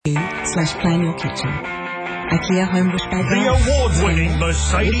IKEA.com/plan your kitchen. IKEA Homebush Bay. The award-winning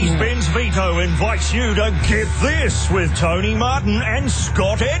Mercedes-Benz Vito invites you to Get This with Tony Martin and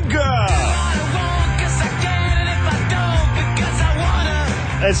Scott Edgar.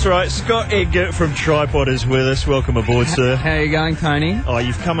 That's right, Scott Edgar from Tripod is with us. Welcome aboard, sir. How are you going, Tony? Oh,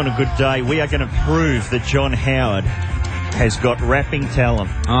 you've come on a good day. We are going to prove that John Howard has got rapping talent.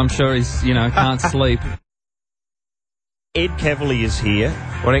 I'm sure he's, can't sleep. Ed Cavalier is here.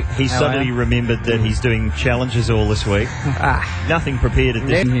 He How suddenly remembered that he's doing challenges all this week. Nothing prepared at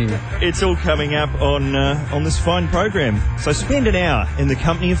this. It's all coming up on this fine program. So spend an hour in the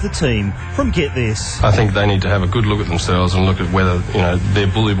company of the team from Get This. I think they need to have a good look at themselves and look at whether their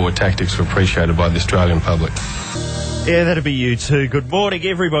bully boy tactics are appreciated by the Australian public. Yeah, that'll be you too. Good morning,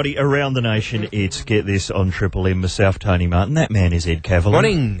 everybody around the nation. It's Get This on Triple M. Myself, Tony Martin. That man is Ed Cavalier.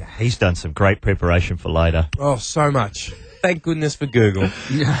 Morning. He's done some great preparation for later. Oh, so much. Thank goodness for Google.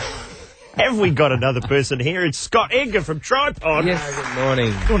 Have we got another person here? It's Scott Edgar from Tripod. Yes. Good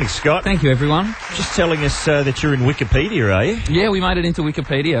morning. Good morning, Scott. Thank you, everyone. Just telling us that you're in Wikipedia, are you? Yeah, we made it into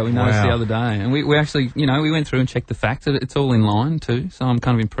Wikipedia. We noticed Wow. the other day. And we actually, we went through and checked the facts. It's all in line, too, so I'm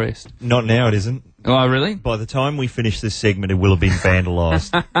kind of impressed. Not now, it isn't. Oh, really? By the time we finish this segment, it will have been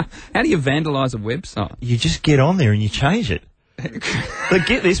vandalised. How do you vandalise a website? You just get on there and you change it. The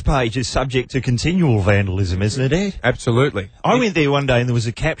Get This page is subject to continual vandalism, isn't it, Ed? Absolutely. I went there one day and there was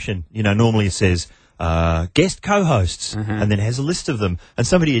a caption. Normally it says, guest co-hosts, and then it has a list of them. And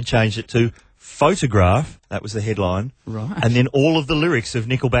somebody had changed it to photograph. That was the headline. Right. And then all of the lyrics of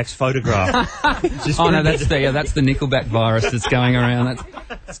Nickelback's Photograph. That's the Nickelback virus that's going around.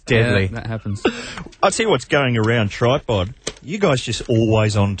 That's deadly. Yeah, that happens. I'll tell you what's going around Tripod. You guys just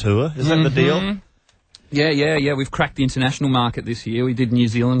always on tour. Is that the deal? Yeah. We've cracked the international market this year. We did New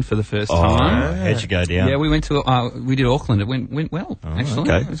Zealand for the first time. How'd you go down? Yeah, we went to we did Auckland. It went well, actually.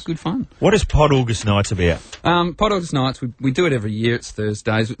 okay. It was good fun. What is Pod August Nights about? Pod August Nights, we do it every year. It's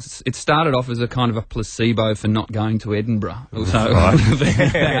Thursdays. It started off as a kind of a placebo for not going to Edinburgh. So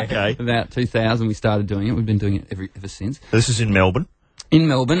about 2000 we started doing it. We've been doing it ever since. This is in Melbourne. In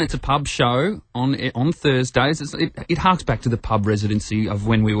Melbourne, it's a pub show on Thursdays. It harks back to the pub residency of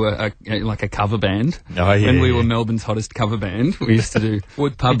when we were like a cover band. Oh, yeah. When we were Melbourne's hottest cover band, we used to do pub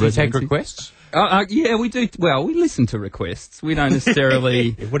Did you residency. take requests? Yeah, we do. Well, we listen to requests. We don't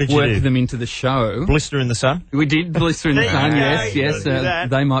necessarily What did you do? work them into the show. Blister in the Sun? We did Blister in the Sun, yes. do that.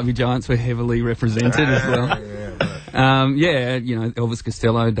 They Might Be Giants were heavily represented as well. Elvis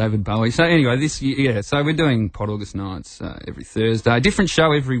Costello, David Bowie. So anyway, this year, so we're doing Pod August Nights every Thursday. A different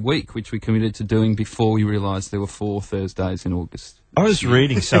show every week, which we committed to doing before we realised there were 4 Thursdays in August. I was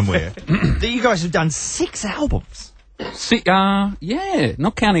reading somewhere that you guys have done 6 albums. Yeah,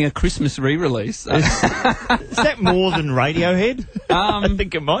 not counting a Christmas re-release. Is that more than Radiohead? I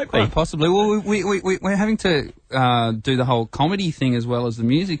think it might be. Quite possibly. Well, we're having to do the whole comedy thing as well as the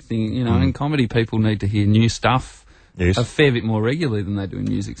music thing. In comedy, people need to hear new stuff a fair bit more regularly than they do in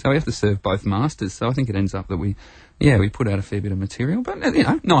music. So we have to serve both masters. So I think it ends up that we put out a fair bit of material. But,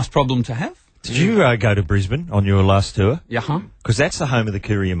 nice problem to have. Did you go to Brisbane on your last tour? Yeah. Because that's the home of the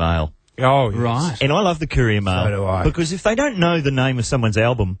Courier Mail. Oh, yes. Right. And I love the Courier Mail. So do I. Because if they don't know the name of someone's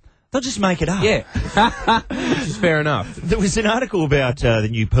album, they'll just make it up. Yeah. Which is fair enough. There was an article about the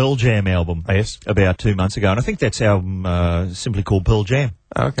new Pearl Jam album about 2 months ago, and I think that's album simply called Pearl Jam.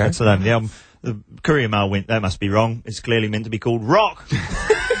 Okay. That's the name of the album. The Courier Mail went, that must be wrong. It's clearly meant to be called Rock.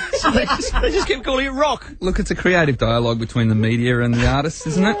 So they just kept calling it Rock. Look, it's a creative dialogue between the media and the artists,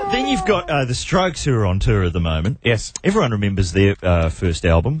 isn't it? Then you've got the Strokes, who are on tour at the moment. Yes. Everyone remembers their first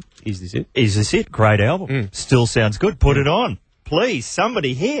album. Is this it? Is This It? Great album. Still sounds good. Put it on. Please,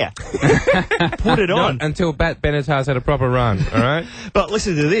 somebody here. Put it on. Not until Bat Benatar's had a proper run, all right? But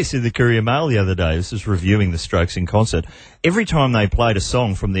listen to this in the Courier Mail the other day. This is reviewing the Strokes in concert. Every time they played a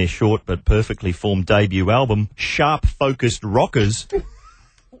song from their short but perfectly formed debut album, Sharp Focused Rockers...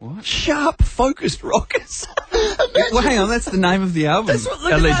 What? Sharp Focused Rockers. Well, hang on, that's the name of the album.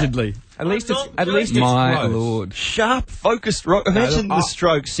 Allegedly. At least it's My close. Lord. Sharp Focused Rock. Imagine the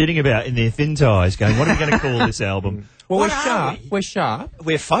Strokes sitting about in their thin ties going, what are we going to call this album? Well, What we're are sharp. we? We're sharp.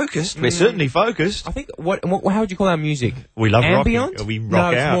 We're focused. We're certainly focused. I think, how would you call our music? We love Ambient? rocking. We rock no,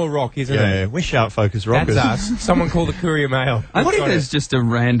 out. it's more rock, isn't Yeah, it? we're Sharp Focused Rockers. That's us. Someone called the Courier Mail. I think there's just a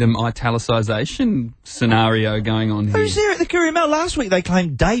random italicisation scenario going on here. Who's there at the Courier Mail? Last week they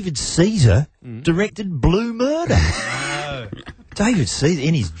claimed David Caesar directed Blue Murder. David Caesar,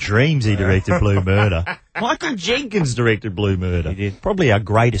 in his dreams he directed Blue Murder. Michael Jenkins directed Blue Murder. He did. Probably our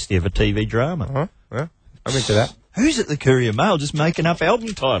greatest ever TV drama. Uh-huh. Well, I'm into that. Who's at the Courier Mail just making up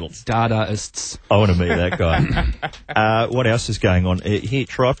album titles? Dadaists. I want to meet that guy. What else is going on? Here,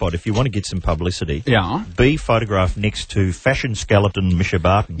 Tripod, if you want to get some publicity, be photographed next to fashion skeleton Misha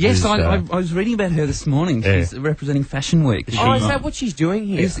Barton. Yes, I was reading about her this morning. She's representing Fashion Week. Is that what she's doing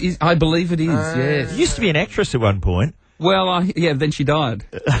here? I believe it is, yes. Used to be an actress at one point. Well, then she died,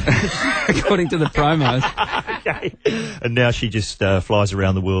 according to the promos. And now she just flies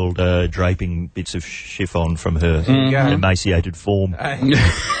around the world draping bits of chiffon from her emaciated form.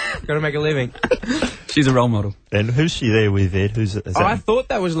 Got to make a living. She's a role model. And who's she there with, Ed? I thought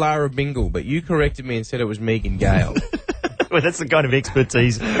that was Lara Bingle, but you corrected me and said it was Megan Gale. Well, that's the kind of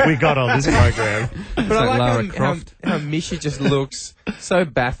expertise we got on this program. But I like how Misha just looks so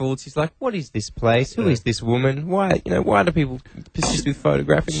baffled. She's like, "What is this place? Who is this woman? Why do people persist with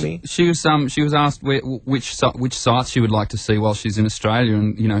photographing me?" She was asked which sites she would like to see while she's in Australia,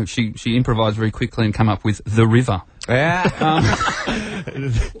 and she improvised very quickly and come up with the river. Yeah.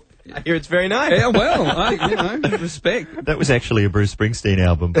 I hear it's very nice. Yeah, well, respect. That was actually a Bruce Springsteen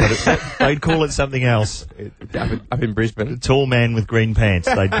album, but they'd call it something else. Up in Brisbane. Tall Man with Green Pants,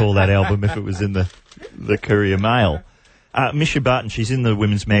 they'd call that album if it was in the Courier Mail. Misha Barton, she's in the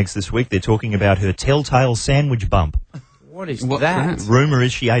Women's Mags this week. They're talking about her telltale sandwich bump. What is that? Rumour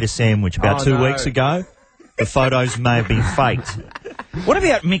is she ate a sandwich about 2 weeks ago. The photos may have been faked. What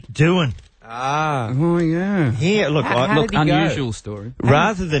about Mick Doohan? Oh, yeah. Here, look, unusual story.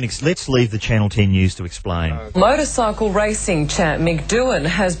 Rather than let's leave the Channel 10 News to explain. Motorcycle racing champ Mick Doohan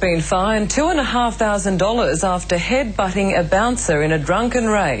has been fined $2,500 after headbutting a bouncer in a drunken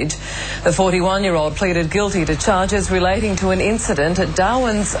rage. The 41-year-old pleaded guilty to charges relating to an incident at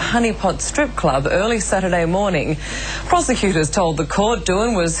Darwin's Honeypot Strip Club early Saturday morning. Prosecutors told the court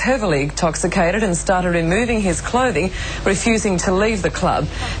Doohan was heavily intoxicated and started removing his clothing, refusing to leave the club.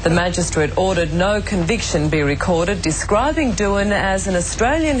 The magistrate ordered no conviction be recorded, describing Doohan as an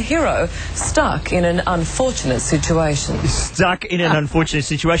Australian hero stuck in an unfortunate situation. Stuck in an unfortunate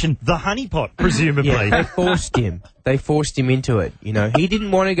situation? The honeypot, presumably. Yeah, they forced him. They forced him into it. He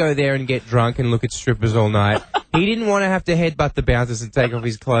didn't want to go there and get drunk and look at strippers all night. He didn't want to have to headbutt the bouncers and take off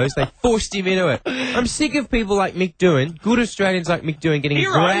his clothes. They forced him into it. I'm sick of people like Mick Doohan, good Australians like Mick Doohan,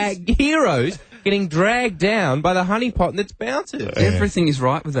 getting dragged down by the honeypot and its bouncers. Everything is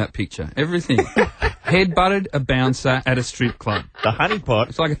right with that picture. Everything. Headbutted a bouncer at a strip club. The honeypot.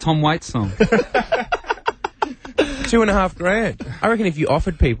 It's like a Tom Waits song. $2,500. I reckon if you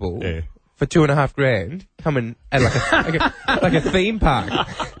offered people for $2,500, come and at like a theme park,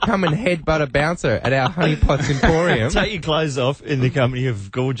 come and headbutt a bouncer at our honeypots emporium. Take your clothes off in the company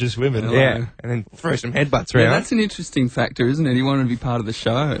of gorgeous women. Yeah, and then throw some headbutts around. Yeah, that's an interesting factor, isn't it? You want to be part of the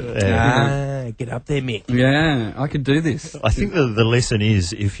show. Get up there, Mick. Yeah, I could do this. I think the lesson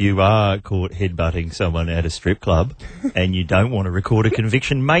is if you are caught headbutting someone at a strip club and you don't want to record a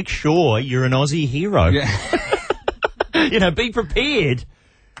conviction, make sure you're an Aussie hero. Yeah. Be prepared.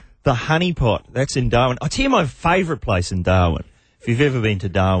 The Honeypot, that's in Darwin. I'll tell you my favourite place in Darwin. If you've ever been to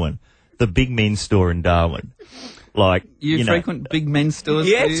Darwin, the Big Men's store in Darwin. You frequent big men's stores?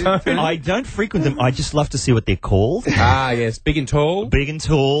 Yes, I don't frequent them. I just love to see what they're called. Yes, Big and Tall. Big and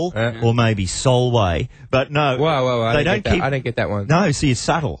Tall, or maybe Solway. But no, whoa, I don't get that one. No, see, it's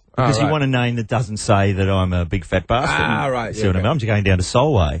subtle. Because you want a name that doesn't say that I'm a big fat bastard. Right. See what I mean? I'm just going down to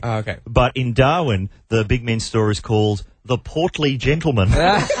Solway. Okay. But in Darwin, the Big Men's store is called The Portly Gentleman.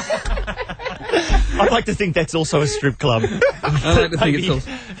 I'd like to think that's also a strip club. I like to think it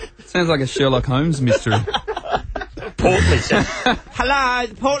sounds like a Sherlock Holmes mystery. Portly Gentleman. Hello,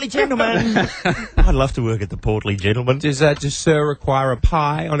 the Portly Gentleman. I'd love to work at the Portly Gentleman. Does Sir require a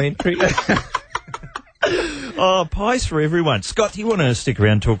pie on entry? Oh, pies for everyone. Scott, do you want to stick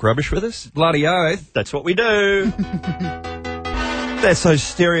around and talk rubbish with us? Bloody oath. That's what we do. That's those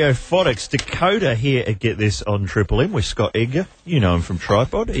Stereophonics. Dakota here at Get This on Triple M with Scott Edgar. You know him from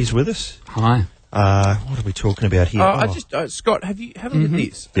Tripod. He's with us. Hi. What are we talking about here? Scott, have a look at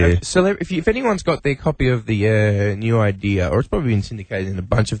this. Yeah. If anyone's got their copy of the new idea, or it's probably been syndicated in a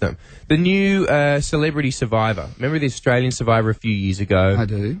bunch of them, the new Celebrity Survivor. Remember the Australian Survivor a few years ago? I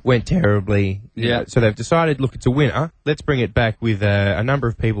do. Went terribly. Yeah. So they've decided, look, it's a winner. Let's bring it back with a number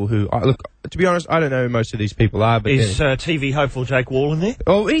of people who, to be honest, I don't know who most of these people are. But is TV hopeful Jake Wall in there?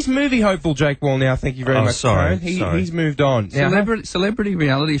 Oh, he's movie hopeful Jake Wall now. Thank you very much. Sorry. He's moved on. Now, celebrity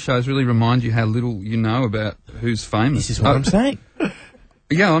reality shows really remind you how little you know about who's famous. This is what I'm saying.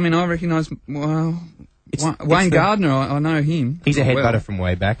 Yeah, I mean, I recognise, Wayne Gardner, I know him. He's a headbutter from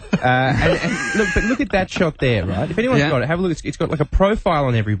way back. and look at that shot there, right? If anyone's got it, have a look. It's got like a profile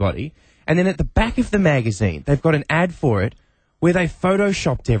on everybody. And then at the back of the magazine, they've got an ad for it where they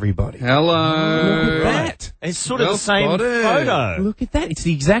photoshopped everybody. Hello. Look at that. It's sort of Well the same spotted. photo. Look at that. It's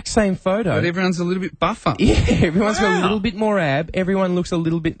the exact same photo. But everyone's a little bit buffer. Yeah, everyone's got a Wow. little bit more ab. Everyone looks a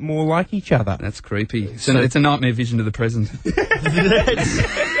little bit more like each other. That's creepy. It's a nightmare vision of the present.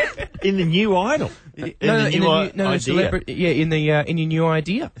 In the new Idol. In celebrity. Yeah, in your new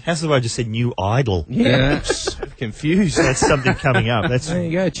idea. How's the way I just said new Idol? Yeah, Yeah. so confused. That's something coming up. That's There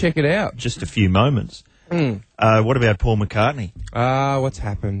you go. Check it out. just a few moments. What about Paul McCartney? What's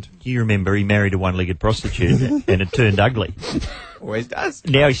happened? You remember he married a one-legged prostitute and it turned ugly. Always does.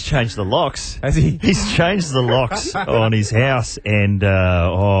 Now he's changed the locks. Has he? He's changed the locks on his house, and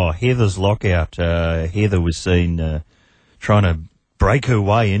Heather's lockout. Heather was seen trying to break her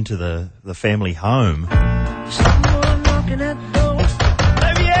way into the family home.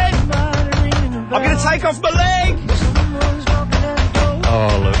 I'm going to take off my leg.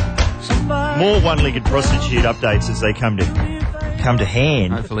 Oh look, more one-legged prostitute updates as they come to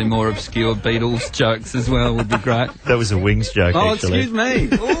hand. Hopefully more obscure Beatles jokes as well would be great. That was a Wings joke. Oh, actually. excuse me.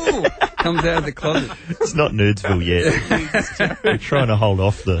 Ooh, comes out of the closet. It's not Nerdsville yet. We're trying to hold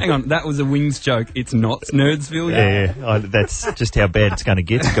off the. Hang on, that was a Wings joke. It's not Nerdsville yet. Yeah, that's just how bad it's going to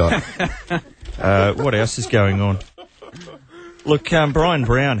get, Scott. What else is going on? Look, Brian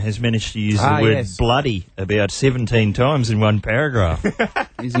Brown has managed to use the word bloody about 17 times in one paragraph.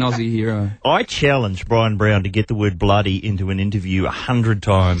 He's an Aussie hero. I challenge Brian Brown to get the word bloody into an interview 100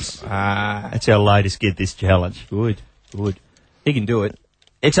 times. That's our latest Get This challenge. Good. He can do it,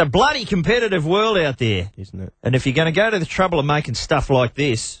 It's a bloody competitive world out there. isn't it? And if you're going to go to the trouble of making stuff like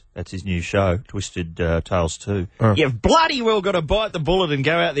this, that's his new show, Twisted Tales 2, you've bloody well got to bite the bullet and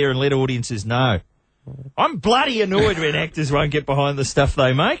go out there and let audiences know. I'm bloody annoyed when actors won't get behind the stuff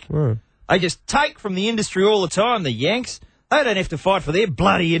they make. They just take from the industry all the time, the Yanks. They don't have to fight for their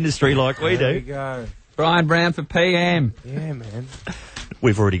bloody industry like we There you do. go. Brian Brown for PM. Yeah, man.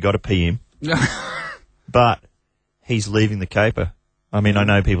 We've already got a PM, but he's leaving the caper. I mean, I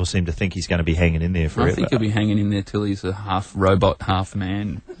know people seem to think he's going to be hanging in there forever. I think he'll be hanging in there till he's a half robot, half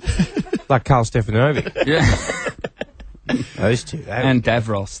man. Like Carl Stefanovic. Yeah. Those two. And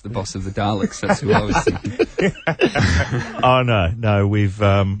Davros, the boss of the Daleks. That's who I was thinking. Oh, no,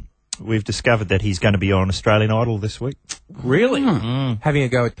 we've discovered that he's going to be on Australian Idol this week. Really? Having a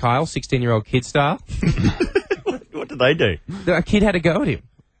go at Kyle, 16-year-old kid star. What did they do? A kid had a go at him.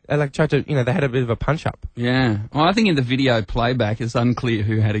 They tried to, they had a bit of a punch-up. Yeah. Well, I think in the video playback, it's unclear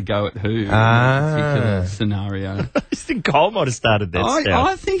who had a go at who in that particular scenario. I think Cole might have started that stuff.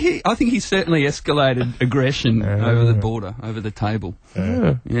 I think he certainly escalated aggression over the border, over the table.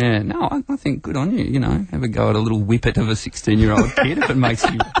 Yeah. No, I think good on you. Have a go at a little whippet of a 16-year-old kid if it makes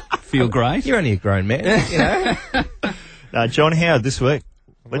you feel great. You're only a grown man, John Howard this week.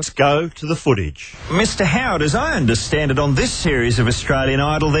 Let's go to the footage. Mr. Howard, as I understand it, on this series of Australian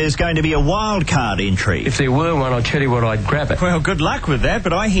Idol, there's going to be a wild card entry. If there were one, I'll tell you what, I'd grab it. Well, good luck with that,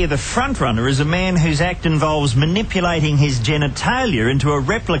 but I hear the frontrunner is a man whose act involves manipulating his genitalia into a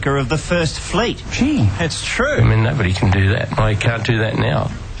replica of the First Fleet. Gee. That's true. I mean, nobody can do that. I can't do that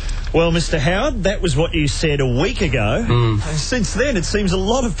now. Well, Mr. Howard, that was what you said a week ago. Since then, it seems a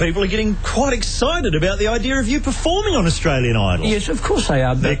lot of people are getting quite excited about the idea of you performing on Australian Idol. Yes, of course they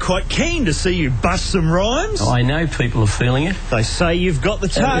are. They're quite keen to see you bust some rhymes. I know people are feeling it. They say you've got the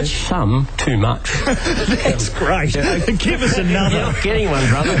touch. Some too much. That's great. Give us another. You're not getting one,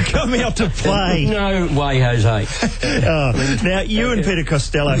 brother. Come out to play. No way, Jose. Now, you and Peter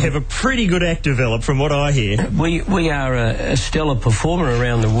Costello have a pretty good act developed from what I hear. We are a stellar performer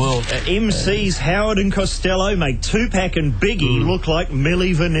around the world. MCs Howard and Costello make Tupac and Biggie look like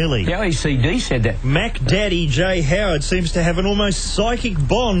Milli Vanilli. The OECD said that. Mac Daddy J. Howard seems to have an almost psychic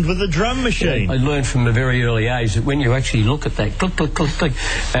bond with the drum machine. I learned from a very early age that when you actually look at that, click, click, click, click,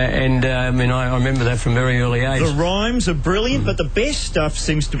 I remember that from very early age. The rhymes are brilliant, but the best stuff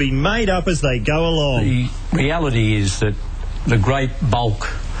seems to be made up as they go along. The reality is that the great bulk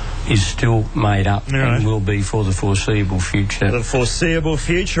is still made up and will be for the foreseeable future. The foreseeable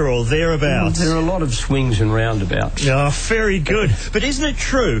future or thereabouts. There are a lot of swings and roundabouts. Oh, very good. But isn't it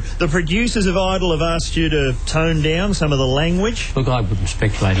true the producers of Idol have asked you to tone down some of the language? Look, I wouldn't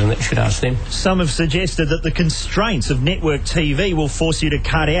speculate on that. You should ask them. Some have suggested that the constraints of network TV will force you to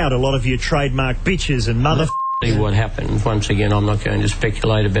cut out a lot of your trademark bitches and mother... See what happens. Once again, I'm not going to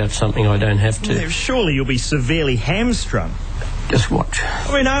speculate about something I don't have to. Surely you'll be severely hamstrung. Just watch.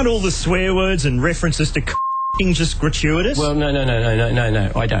 I mean, aren't all the swear words and references to just gratuitous? Well, no,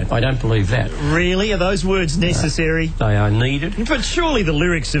 I don't. I don't believe that. Really? Are those words necessary? They are needed. But surely the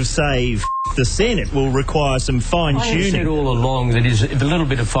lyrics of, say, The Senate will require some I have said fine-tuning. all along that is a little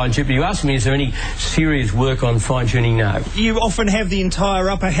bit of fine-tuning. You asked me, is there any serious work on fine-tuning? No. You often have the entire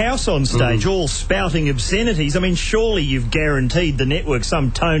upper house on stage, all spouting obscenities. I mean, surely you've guaranteed the network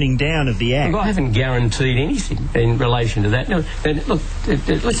some toning down of the act. Look, I haven't guaranteed anything in relation to that. No, look,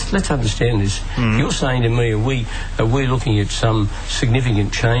 let's understand this. You're saying to me, are we looking at some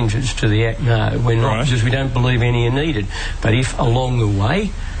significant changes to the Act? No, we're not, because we don't believe any are needed. But if along the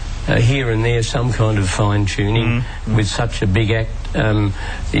way, here and there, some kind of fine-tuning with such a big act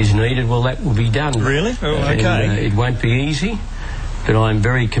is needed, well, that will be done. Really? Okay. It won't be easy, but I'm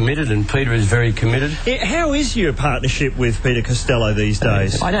very committed, and Peter is very committed. How is your partnership with Peter Costello these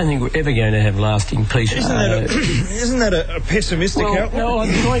days? I don't think we're ever going to have lasting peace. Isn't that a pessimistic outlook? No,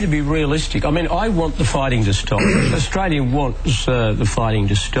 I'm trying to be realistic. I mean, I want the fighting to stop. Australia wants the fighting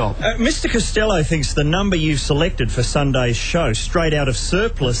to stop. Mr. Costello thinks the number you've selected for Sunday's show, Straight Out of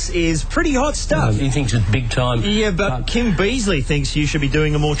Surplus, is pretty hot stuff. He thinks it's big time. Yeah, but Kim Beazley thinks you should be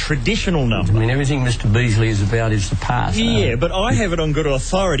doing a more traditional number. I mean, everything Mr. Beazley is about is the past. Yeah, but I have it on good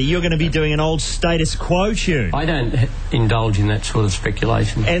authority. You're going to be doing an old status quo tune. I don't indulge in that sort of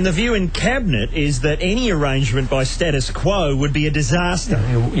speculation. And the view in Cabinet is that any arrangement by status quo would be a disaster.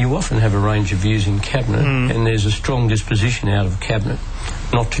 You often have a range of views in Cabinet, and there's a strong disposition out of Cabinet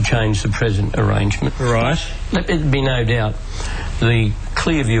not to change the present arrangement. Right. Let there be no doubt, the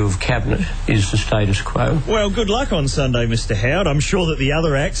clear view of Cabinet is the status quo. Well, good luck on Sunday, Mr. Howard. I'm sure that the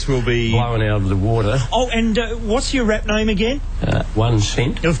other acts will be blown out of the water. Oh, and what's your rap name again? 1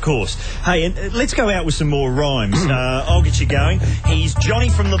 cent. Of course. Hey, and let's go out with some more rhymes. I'll get you going. He's Johnny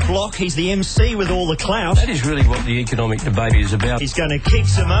from the block. He's the MC with all the clout. That is really what the economic debate is about. He's going to kick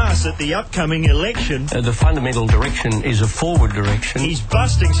some ass at the upcoming election. The fundamental direction is a forward direction. He's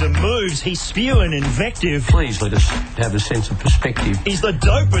busting some moves. He's spewing invective. Please let us have a sense of perspective. He's the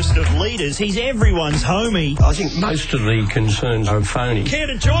dopest of leaders. He's everyone's homie. I think most of the concerns are phony. Care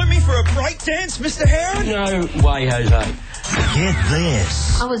to join me for a break dance, Mr. Howard? No way, Jose. Get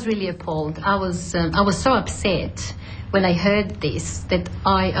this. I was really appalled. I was so upset when I heard this that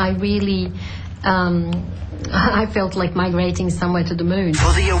I really I felt like migrating somewhere to the moon.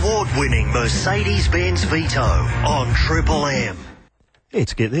 For the award-winning Mercedes-Benz Vito on Triple M.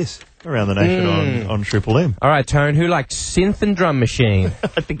 Let's get this around the nation on Triple M. All right, Tone, who likes synth and drum machine?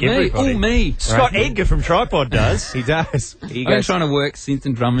 I think everybody. Me. Scott Edgar from Tripod does. He does. I've been trying to work synth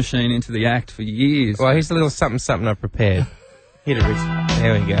and drum machine into the act for years. Well, here's a little something I prepared. Hit it, Rich.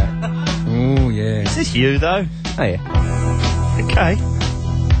 There we go. Oh, yeah. Is this you, though? Oh, yeah. Okay.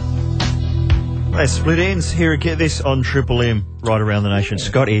 Let's split ends. Here, get this on Triple M right around the nation.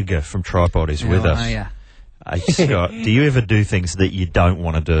 Scott Edgar from Tripod is with us. Yeah. Scott, do you ever do things that you don't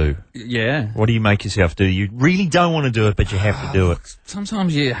want to do? Yeah. What do you make yourself do? You really don't want to do it, but you have to do it.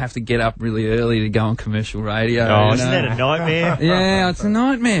 Sometimes you have to get up really early to go on commercial radio. Oh, isn't that a nightmare? Yeah, it's a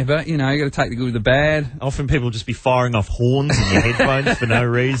nightmare, but, you got to take the good with the bad. Often people just be firing off horns in your headphones for no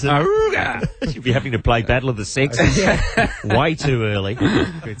reason. You'd be having to play Battle of the Sexes way too early.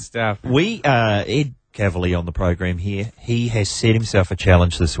 Good stuff. Ed Cavalier on the program here, he has set himself a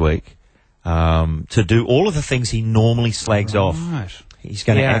challenge this week. To do all of the things he normally slags off. He's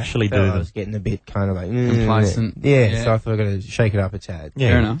going to actually do them. I was getting a bit kind of like... complacent. Yeah, so I thought I got to shake it up a tad. Yeah.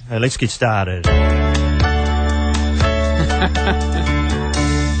 Fair enough. Let's get started. Look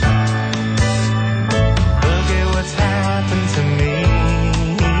at what's happened to me.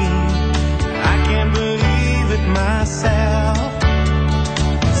 I can't believe it myself.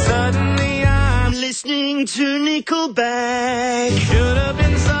 Suddenly I'm listening to Nickelback. Should have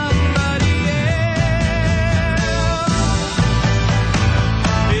been somebody else.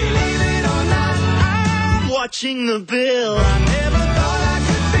 Believe it or not, I'm watching the bill. I never thought I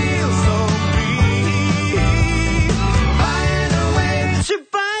could feel so free. Buying a way to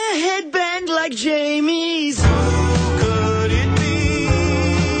buy a headband like Jamie's. Who could it be?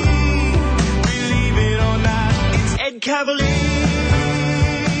 Believe it or not, it's Ed Cavalier.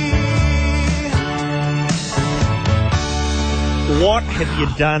 What have you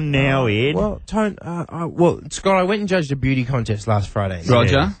done now, Ed? Well, Tone, Scott, I went and judged a beauty contest last Friday.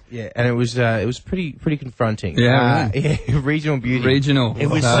 Roger. Yeah, and it was pretty confronting. Yeah, regional beauty. Regional. It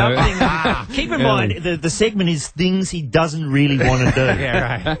was something. Keep in mind, the segment is things he doesn't really want to do.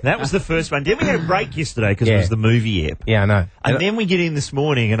 Yeah, right. That was the first one. Then we had a break yesterday because it was the movie app. Yeah, I know. And then we get in this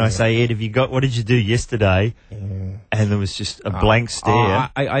morning and I say, Ed, what did you do yesterday? And there was just a blank stare.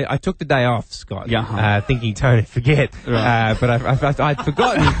 I took the day off, Scott. Yeah. Thinking Tony forget. Right. But I'd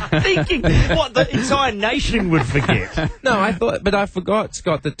forgotten. Thinking what the entire nation would forget. No, but I forgot,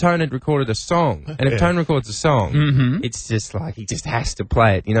 Scott, that Tone had recorded a song. And if Tone records a song, it's just like he just has to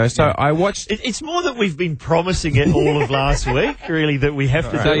play it, you know? So I watched... It's more that we've been promising it all of last week, really, that we have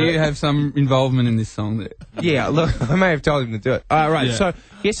to So do it. you have some involvement in this song there. Yeah, look, I may have told him to do it. Right, Yeah. so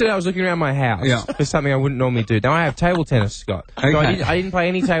yesterday I was looking around my house for something I wouldn't normally do. Now I have table tennis, Scott. So I didn't play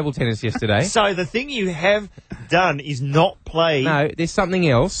any table tennis yesterday. So the thing you have done is not play... No, there's something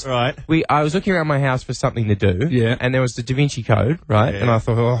else. Right. I was looking around my house for something to do. Yeah. And there was the Da Vinci Code, right? Yeah. And I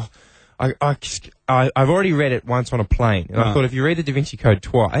thought, I've already read it once on a plane. And I thought, if you read the Da Vinci Code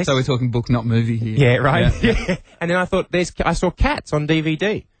twice... So we're talking book, not movie here. Yeah, right? Yeah. And then I thought, I saw Cats on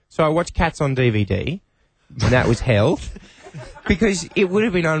DVD. So I watched Cats on DVD, and that was hell. Because it would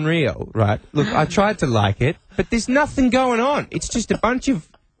have been unreal, right? Look, I tried to like it, but there's nothing going on. It's just a bunch of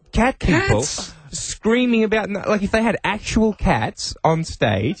cat people screaming about... Like, if they had actual cats on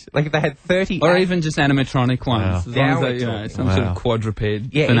stage, like if they had 30... Or even just animatronic ones. As long as they, Now we're some sort of quadruped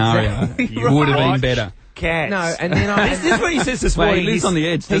scenario. exactly. Would have been better. Cats. No, and then This is what he says this Well, morning. he lives on the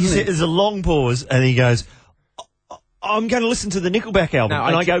edge, He doesn't says, he? there's a long pause, and he goes... I'm going to listen to the Nickelback album. No,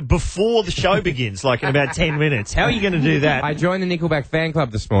 and I go, before the show begins, like in about 10 minutes. How are you going to do that? I joined the Nickelback fan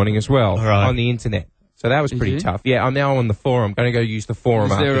club this morning as well, Right. on the internet. So that was pretty tough. Yeah, I'm now on the forum. Going to go use the forum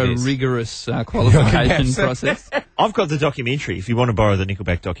Is there after a this. rigorous qualification process? I've got the documentary, if you want to borrow the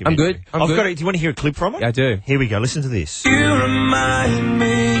Nickelback documentary. I'm good. Got it. Do you want to hear a clip from it? Yeah, I do. Here we go. Listen to this.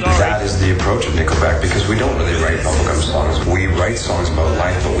 That is the approach of Nickelback, because we don't really write bubblegum songs. We write songs about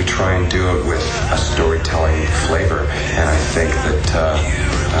life, but we try and do it with a storytelling flavor. And I think that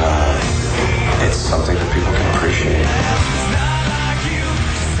it's something that people can appreciate.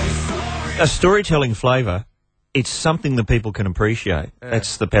 A storytelling flavour, it's something that people can appreciate.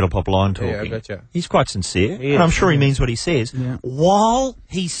 That's the pedal pop line talking. Yeah, I gotcha. He's quite sincere, He and is. I'm sure he means what he says. Yeah. While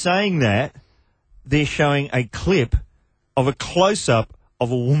he's saying that, they're showing a clip of a close-up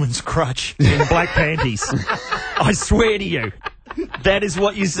of a woman's crutch in black panties. I swear to you, that is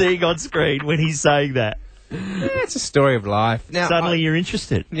what you're seeing on screen when he's saying that. It's a story of life. Now, Suddenly you're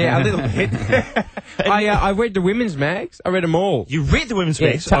interested. Yeah, a little bit. I read the women's mags. I read them all. You read the women's Yeah,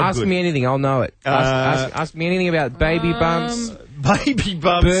 mags? so Oh, ask good. me anything, I'll know it. Ask me anything about baby bumps, Baby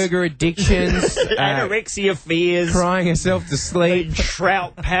bumps. burger addictions, Anorexia fears. crying herself to sleep,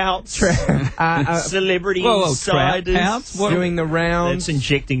 Trout pouts. Celebrity Trout insiders. pouts? What- doing the rounds, That's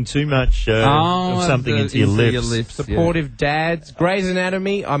injecting too much of something into your lips. supportive dads, Grey's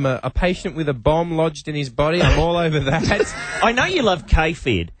Anatomy. I'm a patient with a bomb lodged in his body. I'm all over that. I know you love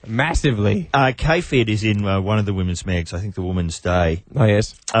K-Fed. Massively. K-Fed is in one of the women's mags, I think the Women's Day. Oh,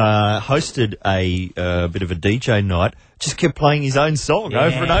 yes. Hosted a bit of a DJ night. Just kept playing his own song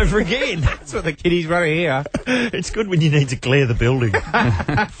over and over again. That's what the kiddies run here. It's good when you need to clear the building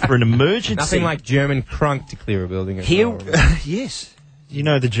for an emergency. Nothing like German crunk to clear a building. as Here, well. yes. You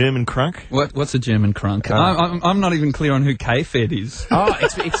know the German crunk? What's a German crunk? I'm not even clear on who K-Fed is. Oh,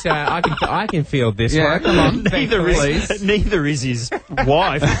 it's I can feel this Yeah, one. come on. Neither is his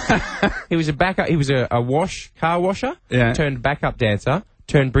wife. He was a backup. He was a car washer. Yeah. Turned backup dancer.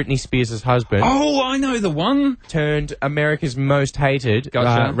 Turned Britney Spears' husband. Oh, I know the one. Turned America's most hated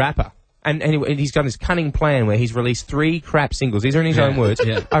Gotcha. rapper. And he's done this cunning plan where he's released 3 crap singles. These are in his own words.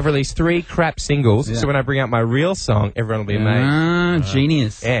 Yeah. I've released 3 crap singles, Yeah. so when I bring out my real song, everyone will be amazed.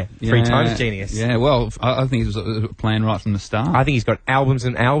 Genius. Yeah, 3 times genius. Yeah, well, I think it was a plan right from the start. I think he's got albums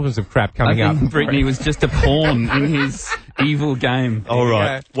and albums of crap I coming up. think Britney was just a pawn in his evil game. All right.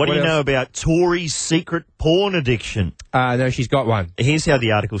 Yeah. What do you What know else? about Tori's secret porn addiction? No, she's got one. Here's how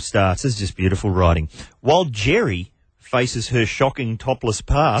the article starts. This is just beautiful writing. While Jerry faces her shocking topless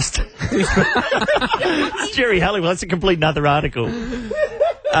past. It's Jerry Halliwell. That's a complete another article.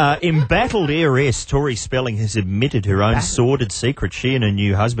 Embattled heiress Tori Spelling has admitted her own sordid secret. She and her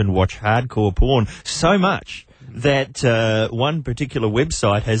new husband watch hardcore porn so much that one particular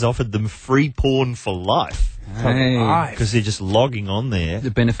website has offered them free porn for life. Hey, Because they're just logging on there.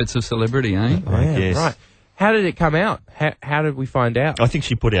 the benefits of celebrity, eh? I guess. Right. How did it come out? How did we find out? I think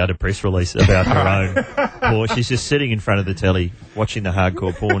she put out a press release about her own porn. She's just sitting in front of the telly watching the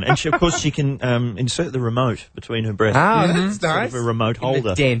hardcore porn. And, of course, she can insert the remote between her breasts. That's Sort nice. of a remote holder.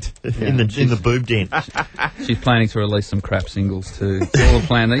 The dent. in the boob dent. She's planning to release some crap singles too. It's all a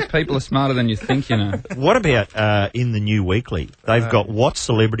plan. These people are smarter than you think, you know. What about in the new weekly? They've got what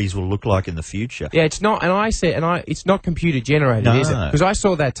celebrities will look like in the future. Yeah, it's not. And I said, it's not computer generated, No. is it? Because I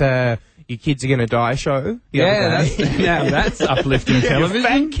saw that. Your Kids Are Gonna Die show. That's uplifting Your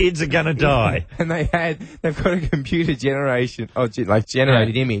television. fat kids are going to die. And they've got a computer generation,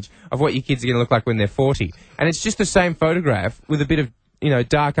 generated image of what your kids are going to look like when they're 40. And it's just the same photograph with a bit of,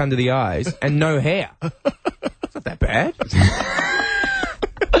 dark under the eyes and no hair. It's not that bad.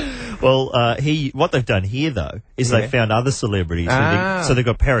 Well, what they've done here, though, is they found other celebrities. So they've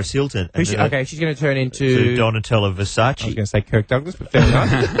got Paris Hilton. And she's going to turn into... To Donatella Versace. I was going to say Kirk Douglas, but fair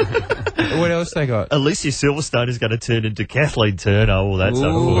enough. What else they got? Alicia Silverstone is going to turn into Kathleen Turner. Oh, that's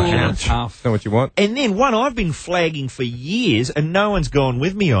unfortunate. Tough. Not what you want. And then one I've been flagging for years, and no one's gone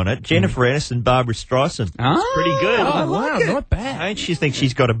with me on it, Jennifer Aniston, Barbara Streisand. It's pretty good. Oh, wow, not bad. Don't you think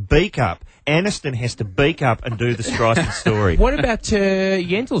she's got to beak up? Aniston has to beak up and do the Streisand story. What about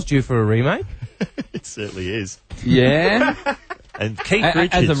Yentl's due for a remake? It certainly is. Yeah. And Keith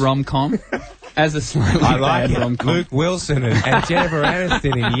Richards. As a rom-com. As a slightly bad rom-com. Luke Wilson and Jennifer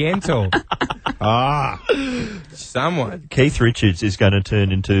Aniston in Yentl. Someone. Keith Richards is going to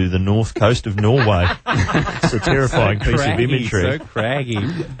turn into the north coast of Norway. It's a terrifying piece of imagery. So craggy.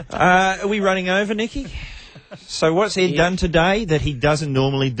 Are we running over, Nikki? So what's Ed done today that he doesn't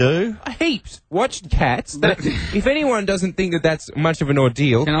normally do? Heaps. Watched Cats. If anyone doesn't think that that's much of an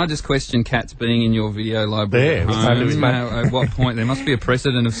ordeal... Can I just question Cats being in your video library at home? At what point? There must be a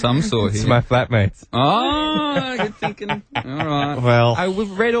precedent of some sort here. It's my flatmates. Oh, good thinking. All right. Well...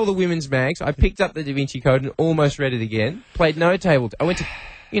 I've read all the women's mags. I picked up the Da Vinci Code and almost read it again. Played no table... I went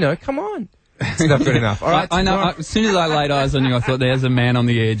to... come on. It's not good enough. All right, I know. As soon as I laid eyes on you, I thought, there's a man on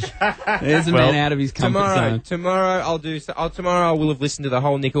the edge. There's a man out of his comfort zone. Tomorrow I will have listened to the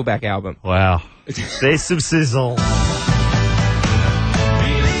whole Nickelback album. Wow. There's some sizzle.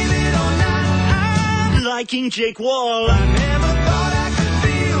 Liking Jake Wall. I never thought I could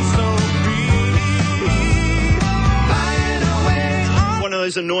feel so free. One of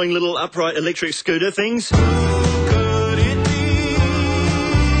those annoying little upright electric scooter things.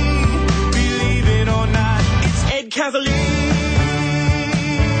 Cavalier.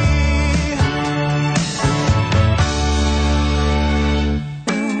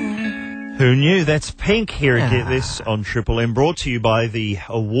 Who knew? That's Pink here at Get This on Triple M, brought to you by the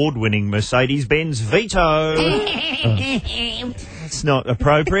award-winning Mercedes-Benz Vito. It's not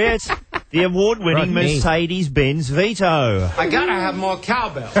appropriate. The award-winning Mercedes-Benz Vito. I gotta have more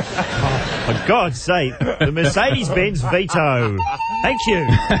cowbell. For God's sake, the Mercedes-Benz Vito. Thank you.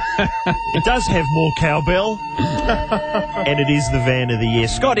 It does have more cowbell. And it is the van of the year.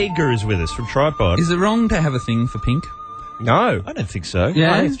 Scott Edgar is with us from Tripod. Is it wrong to have a thing for Pink? No. I don't think so.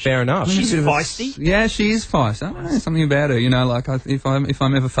 Yeah, I think it's fair enough. She's feisty. Yeah, she is feisty. I don't know, something about her. If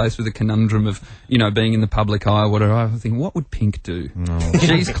I'm ever faced with a conundrum of, being in the public eye or whatever, I think, what would Pink do? No.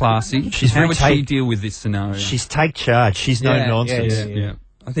 She's classy. How would she deal with this scenario? She's take charge. She's no nonsense. Yeah.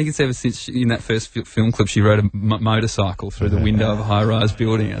 I think it's ever since in that first film clip she rode a motorcycle through the window of a high-rise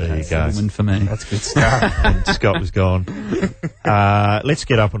building. There you go. A woman for me. That's good stuff. And Scott was gone. Let's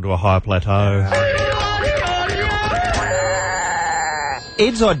get up onto a high plateau.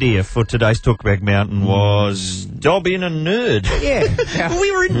 Ed's idea for today's Talkback Mountain was dob in a nerd. Yeah.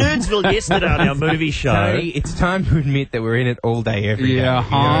 We were in Nerdsville yesterday on our movie show. Tony, it's time to admit that we're in it all day, every day. Yeah, You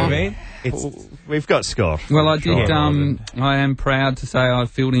know what I mean? We've got Scott. Well, I did. I am proud to say I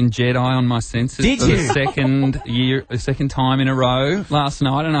filled in Jedi on my senses for the second time in a row last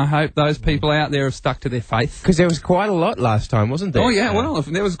night, and I hope those people out there have stuck to their faith. Because there was quite a lot last time, wasn't there? Oh yeah, well,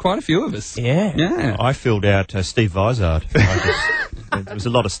 there was quite a few of us. Yeah. I filled out Steve Vizard. There was a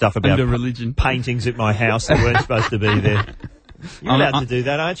lot of stuff about religion paintings at my house that weren't supposed to be there. You're allowed to do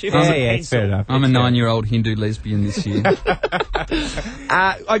that, aren't you? Yeah, it's fair enough. I'm a 9-year-old Hindu lesbian this year.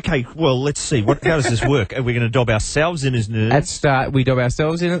 Okay, well, let's see. How does this work? Are we going to dob ourselves in as nerds? At start, we dob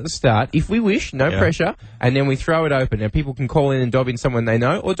ourselves in at the start, if we wish, no pressure, and then we throw it open, and people can call in and dob in someone they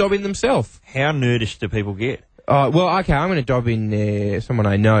know, or dob in themselves. How nerdish do people get? Well, okay, I'm going to dob in someone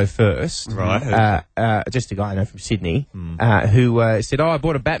I know first. Right. Just a guy I know from Sydney, who said, I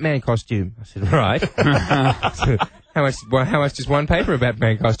bought a Batman costume. I said, right. How much does one pay for a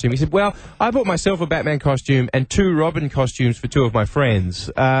Batman costume? He said, well, I bought myself a Batman costume and 2 Robin costumes for 2 of my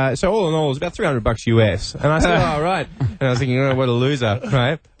friends. So all in all, it was about $300 US. And I said, oh, right. And I was thinking, oh, what a loser,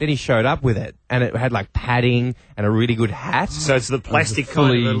 right? Then he showed up with it, and it had, like, padding and a really good hat. So it's the plastic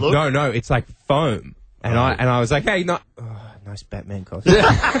kind of look? No, it's like foam. And I was like, hey, nice Batman costume.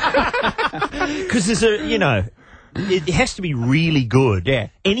 Because there's it has to be really good. Yeah.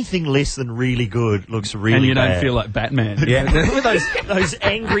 Anything less than really good looks really bad. And you don't feel like Batman. Yeah. those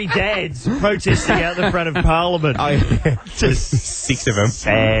angry dads protesting out the front of Parliament. Just 6 of them.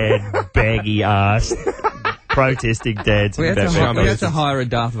 Sad, baggy ass protesting dads. We had to hire a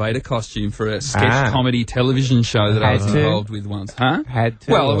Darth Vader costume for a sketch comedy television show that I was involved with once. Huh? Had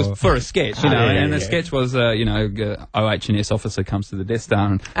to. Well, it was for a sketch, and the sketch was, OH&S officer comes to the Death Star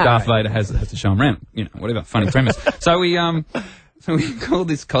and Darth Vader has to show him around. Whatever, funny premise. So we called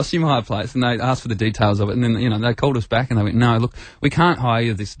this costume hire place and they asked for the details of it, and then, they called us back and they went, no, look, we can't hire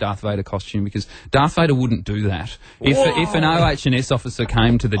you this Darth Vader costume because Darth Vader wouldn't do that. If an OH&S officer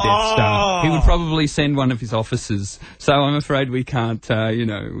came to the Death Star, he would probably send one of his officers. So I'm afraid we can't,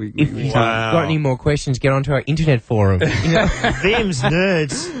 If you've got any more questions, get onto our internet forum. Them's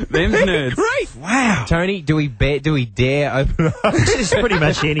nerds. Them's nerds. Great. Wow. Tony, do we dare open up? This is pretty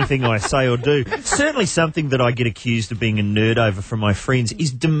much anything I say or do. Certainly something that I get accused of being a nerd over from my friends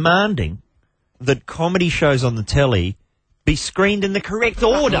is demanding that comedy shows on the telly be screened in the correct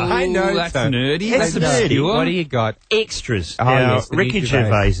order. I know that's nerdy. That's nerdy. What do you got? Extras. Oh, now, yes, Ricky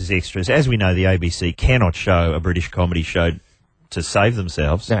Gervais's extras. As we know, the ABC cannot show a British comedy show to save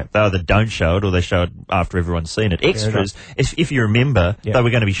themselves. No. They either don't show it or they show it after everyone's seen it. Extras, if you remember, they were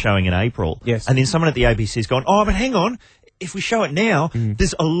going to be showing in April. Yes. And then someone at the ABC's gone, oh, but hang on. If we show it now,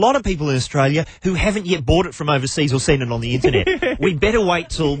 there's a lot of people in Australia who haven't yet bought it from overseas or seen it on the internet. We better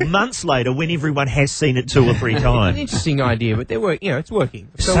wait till months later when everyone has seen it 2 or 3 It's times. an interesting idea, but it's working.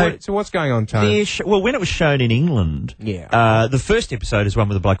 So what's going on, Tony? Well, when it was shown in England, the first episode is one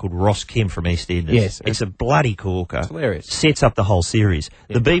with a bloke called Ross Kemp from EastEnders. Yes. It's a bloody corker. It's hilarious. Sets up the whole series.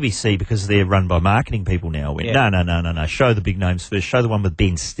 Yeah. The BBC, because they're run by marketing people now, went, no, show the big names first. Show the one with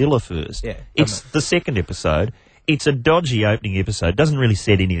Ben Stiller first. Yeah. It's the second episode. It's a dodgy opening episode. Doesn't really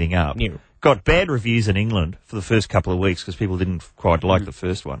set anything up. Yeah. Got bad reviews in England for the first couple of weeks because people didn't quite like the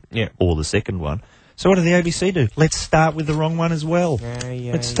first one or the second one. So what did the ABC do? Let's start with the wrong one as well.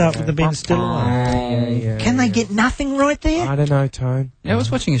 Let's start with the Ben Stiller one. Can they get nothing right there? I don't know, Tone. Yeah, I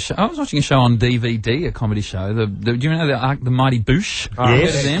was watching a show on DVD, a comedy show. Do you know the Mighty Boosh?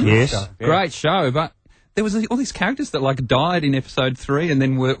 Yes. Great show, but there was all these characters that died in episode 3 and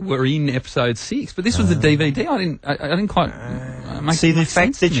then were in episode 6. But this was a DVD. I didn't quite see the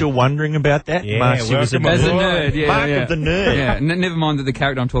fact that you're wondering about that. Marks you as a nerd. Mark of the nerd. Yeah, never mind that the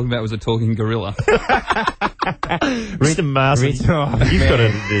character I'm talking about was a talking gorilla. Mr. Marsden, you've got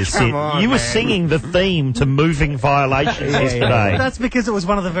to sit. You were singing the theme to Moving Violations yesterday. That's because it was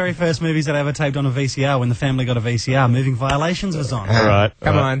one of the very first movies that I ever taped on a VCR when the family got a VCR. Moving Violations was on. All right.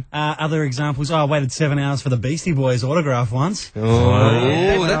 Come on. Other examples. I waited 7 hours for the Beastie Boys autograph once.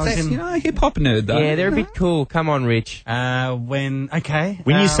 That's hip hop nerd though. Yeah, they're a bit cool. Come on, Rich. When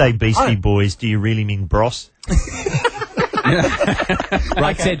you say Beastie Boys, do you really mean Bros?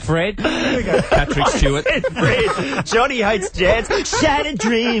 Right, said Fred. Patrick Stewart. Fred. Johnny hates jazz. Shattered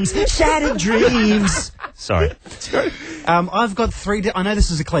dreams. Shattered dreams. Sorry. I've got 3... I know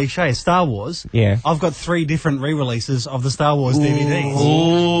this is a cliche, Star Wars. Yeah. I've got 3 different re-releases of the Star Wars DVDs.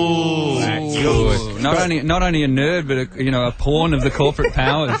 Ooh, that's good. Not only a nerd, but a pawn of the corporate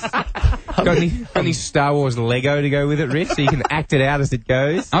powers. Got any Star Wars Lego to go with it, Rich, so you can act it out as it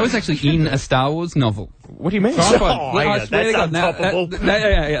goes? I was actually in a Star Wars novel. What do you mean? Tripod. That's untoppable.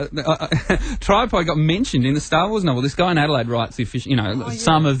 Tripod got mentioned in the Star Wars novel. This guy in Adelaide writes the official,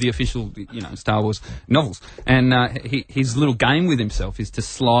 some of the official, Star Wars novels, and his little game with himself is to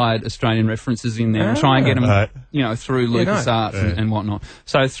slide Australian references in there and try and get them, through LucasArts and whatnot.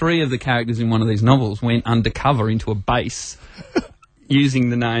 So 3 of the characters in one of these novels went undercover into a base. Using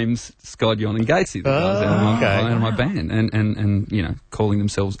the names Scott, Jon and Gatesy, the guys out of my band, and calling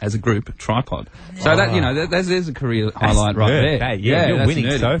themselves as a group Tripod. So that there's a career highlight right there. You're winning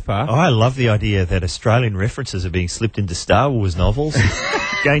nerdy so far. I love the idea that Australian references are being slipped into Star Wars novels.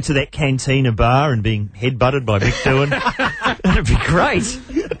 Going to that cantina bar and being headbutted by Mick Doohan. That'd be great.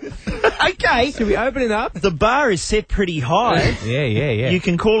 Okay. Should we open it up? The bar is set pretty high. Yeah. You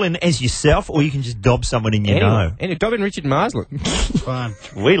can call in as yourself, or you can just dob someone in know. And dob in Richard Marsland. Fine.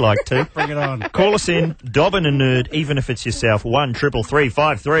 We like to. Bring it on. Call us in, dob in a nerd, even if it's yourself.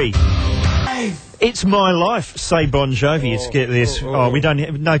 1-333-553. It's my life. Say Bon Jovi. Let's get this. We don't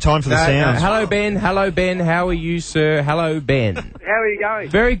have no time for the sounds. No. Hello, Ben. How are you, sir? Hello, Ben. How are you going?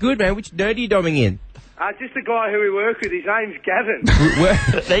 Very good, man. Which nerd are you dobbing in? Just a guy who we work with. His name's Gavin.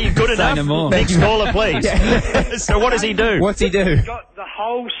 There you good enough. No more. Next caller, please. So what does he do? What's he do? He's got the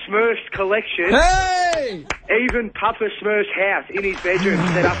whole Smurfs collection. Hey! Even Papa Smurf's house in his bedroom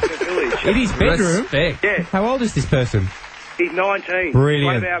set up in the village. In his bedroom? Respect. Yeah. How old is this person? He's 19. Brilliant.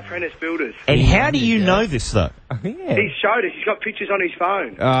 One of our apprentice builders. And how do you know this, though? Yeah. He showed us. He's got pictures on his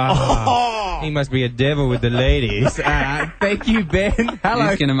phone. He must be a devil with the ladies. Thank you, Ben. Hello.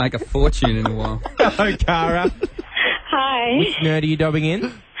 He's going to make a fortune in a while. Hello, Cara. Hi. Which nerd are you dobbing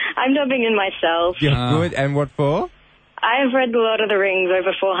in? I'm dubbing in myself. You're good. And what for? I've read The Lord of the Rings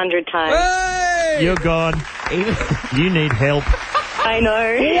over 400 times. Hey! You're gone. You need help. I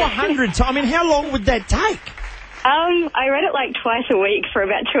know. 400 times? I mean, how long would that take? I read it like twice a week for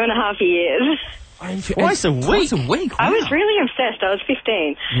about 2.5 years. Twice a week? Twice a week? Wow. I was really obsessed. I was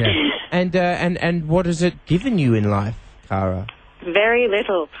 15. Yeah. And what has it given you in life, Cara? Very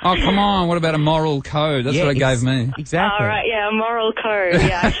little. Oh, come on. What about a moral code? That's what it gave me. Exactly. All right, yeah, a moral code.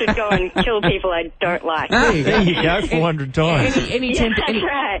 Yeah, I should go and kill people I don't like. There you go, 400 times.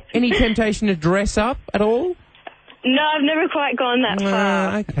 Any temptation to dress up at all? No, I've never quite gone that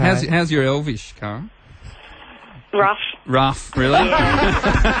far. Okay. How's your Elvish, Cara? Rough, really?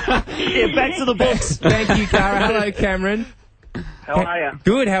 Yeah, back to the books. Thank you, Cara. Hello, Cameron. How are you?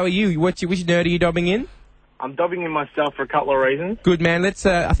 Good. How are you? Which nerd are you dobbing in? I'm dubbing in myself for a couple of reasons. Good, man. Let's.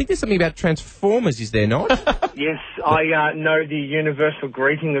 I think there's something about Transformers, is there not? Yes, I know the universal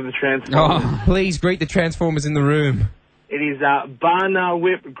greeting of the Transformers. Oh, please greet the Transformers in the room. It is Barna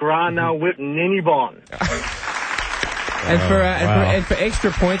Whip, Grana Whip, Ninibon. And for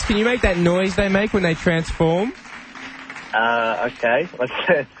extra points, can you make that noise they make when they transform? Okay. Let's.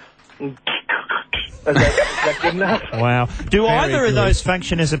 Is that good enough? Wow. Do either of those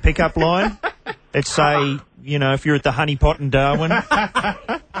function as a pickup line? Let's say, if you're at the Honey Pot in Darwin. No,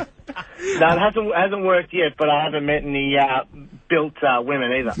 it hasn't worked yet, but I haven't met any built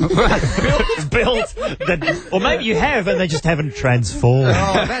women either. built? Or maybe you have and they just haven't transformed.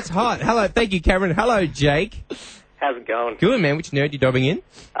 Oh, that's hot. Hello. Thank you, Cameron. Hello, Jake. How's it going? Good, man. Which nerd you dobbing in?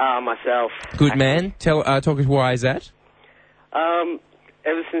 Myself. Good, man. Talk us why is that?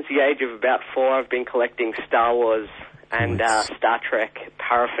 Ever since the age of about 4, I've been collecting Star Wars and Star Trek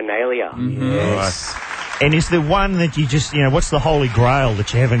paraphernalia. Yes. And is there one that you just, what's the holy grail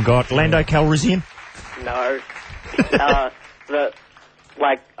that you haven't got? Lando Calrissian? No.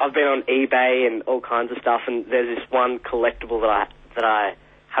 I've been on eBay and all kinds of stuff, and there's this one collectible that I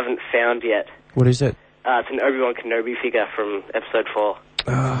haven't found yet. What is it? It's an Obi-Wan Kenobi figure from Episode 4.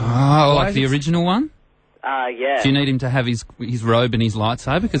 Oh, like the original one? Yeah. Do you need him to have his robe and his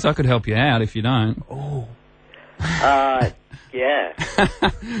lightsaber? Because I could help you out if you don't. Oh. Yeah.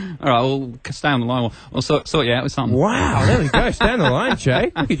 All right, we'll stay on the line. We'll sort you out with something. Wow, there we go. Stay on the line,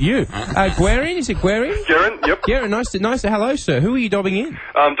 Jay. Look at you. Guerin, is it Guerin? Guerin, yep. Guerin, nice to hello, sir. Who are you dobbing in?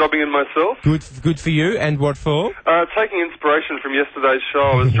 I'm dobbing in myself. Good for you. And what for? Taking inspiration from yesterday's show,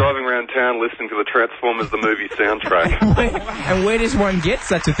 I was driving around town listening to the Transformers the movie soundtrack. And where does one get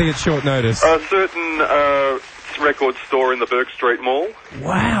such a thing at short notice? A certain record store in the Burke Street Mall.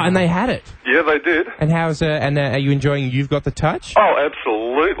 Wow, and they had it. Yeah, they did. And are you enjoying You've Got the Touch? Oh,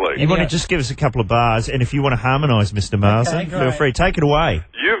 absolutely. You want to just give us a couple of bars, and if you want to harmonise, Mr. Marsden, feel free. Take it away.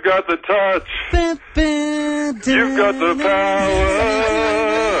 You've got the touch. You've got the power.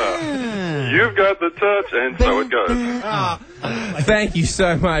 You've got the touch, and so it goes. Thank you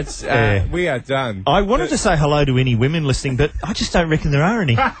so much. We are done. I wanted to say hello to any women listening, but I just don't reckon there are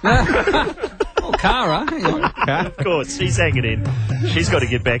any. Oh, Cara, hang on. Of course, she's hanging in. She's got to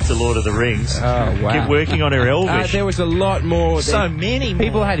get back to Lord of the Rings. Oh, wow. Get working on her Elvish. There was a lot more. So many more.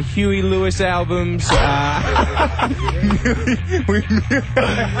 People had Huey Lewis albums. We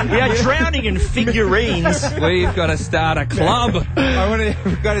are drowning in figurines. We've got to start a club.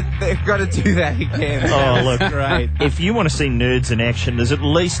 We've got to do that again. Oh, look. Great. If you want to see nerds in action, there's at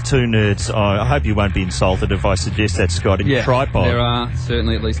least 2 nerds. I hope you won't be insulted if I suggest that, Scott, in your tripod. There are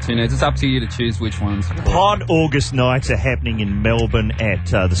certainly at least 2 nerds. It's up to you to choose which ones. Pod August nights are happening in Melbourne at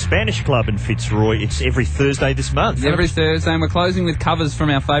the Spanish Club in Fitzroy. It's every Thursday this month. Every Thursday, and we're closing with covers from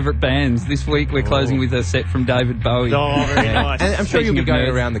our favourite bands. This week we're closing with a set from David Bowie. Oh, very nice. And I'm sure you'll be going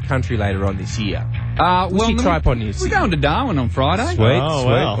around the country later on this year. What's your tripod news? We're going to Darwin on Friday. Sweet, sweet.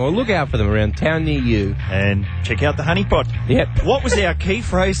 Well, look out for them around town near you. And check out the Honey Pot. Yep. What was our key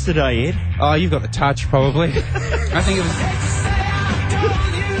phrase today, Ed? Oh, you've got the touch, probably. I think it was...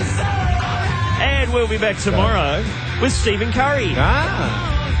 And we'll be back tomorrow with Stephen Curry.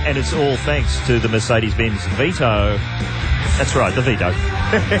 And it's all thanks to the Mercedes-Benz Vito. That's right, the Vito.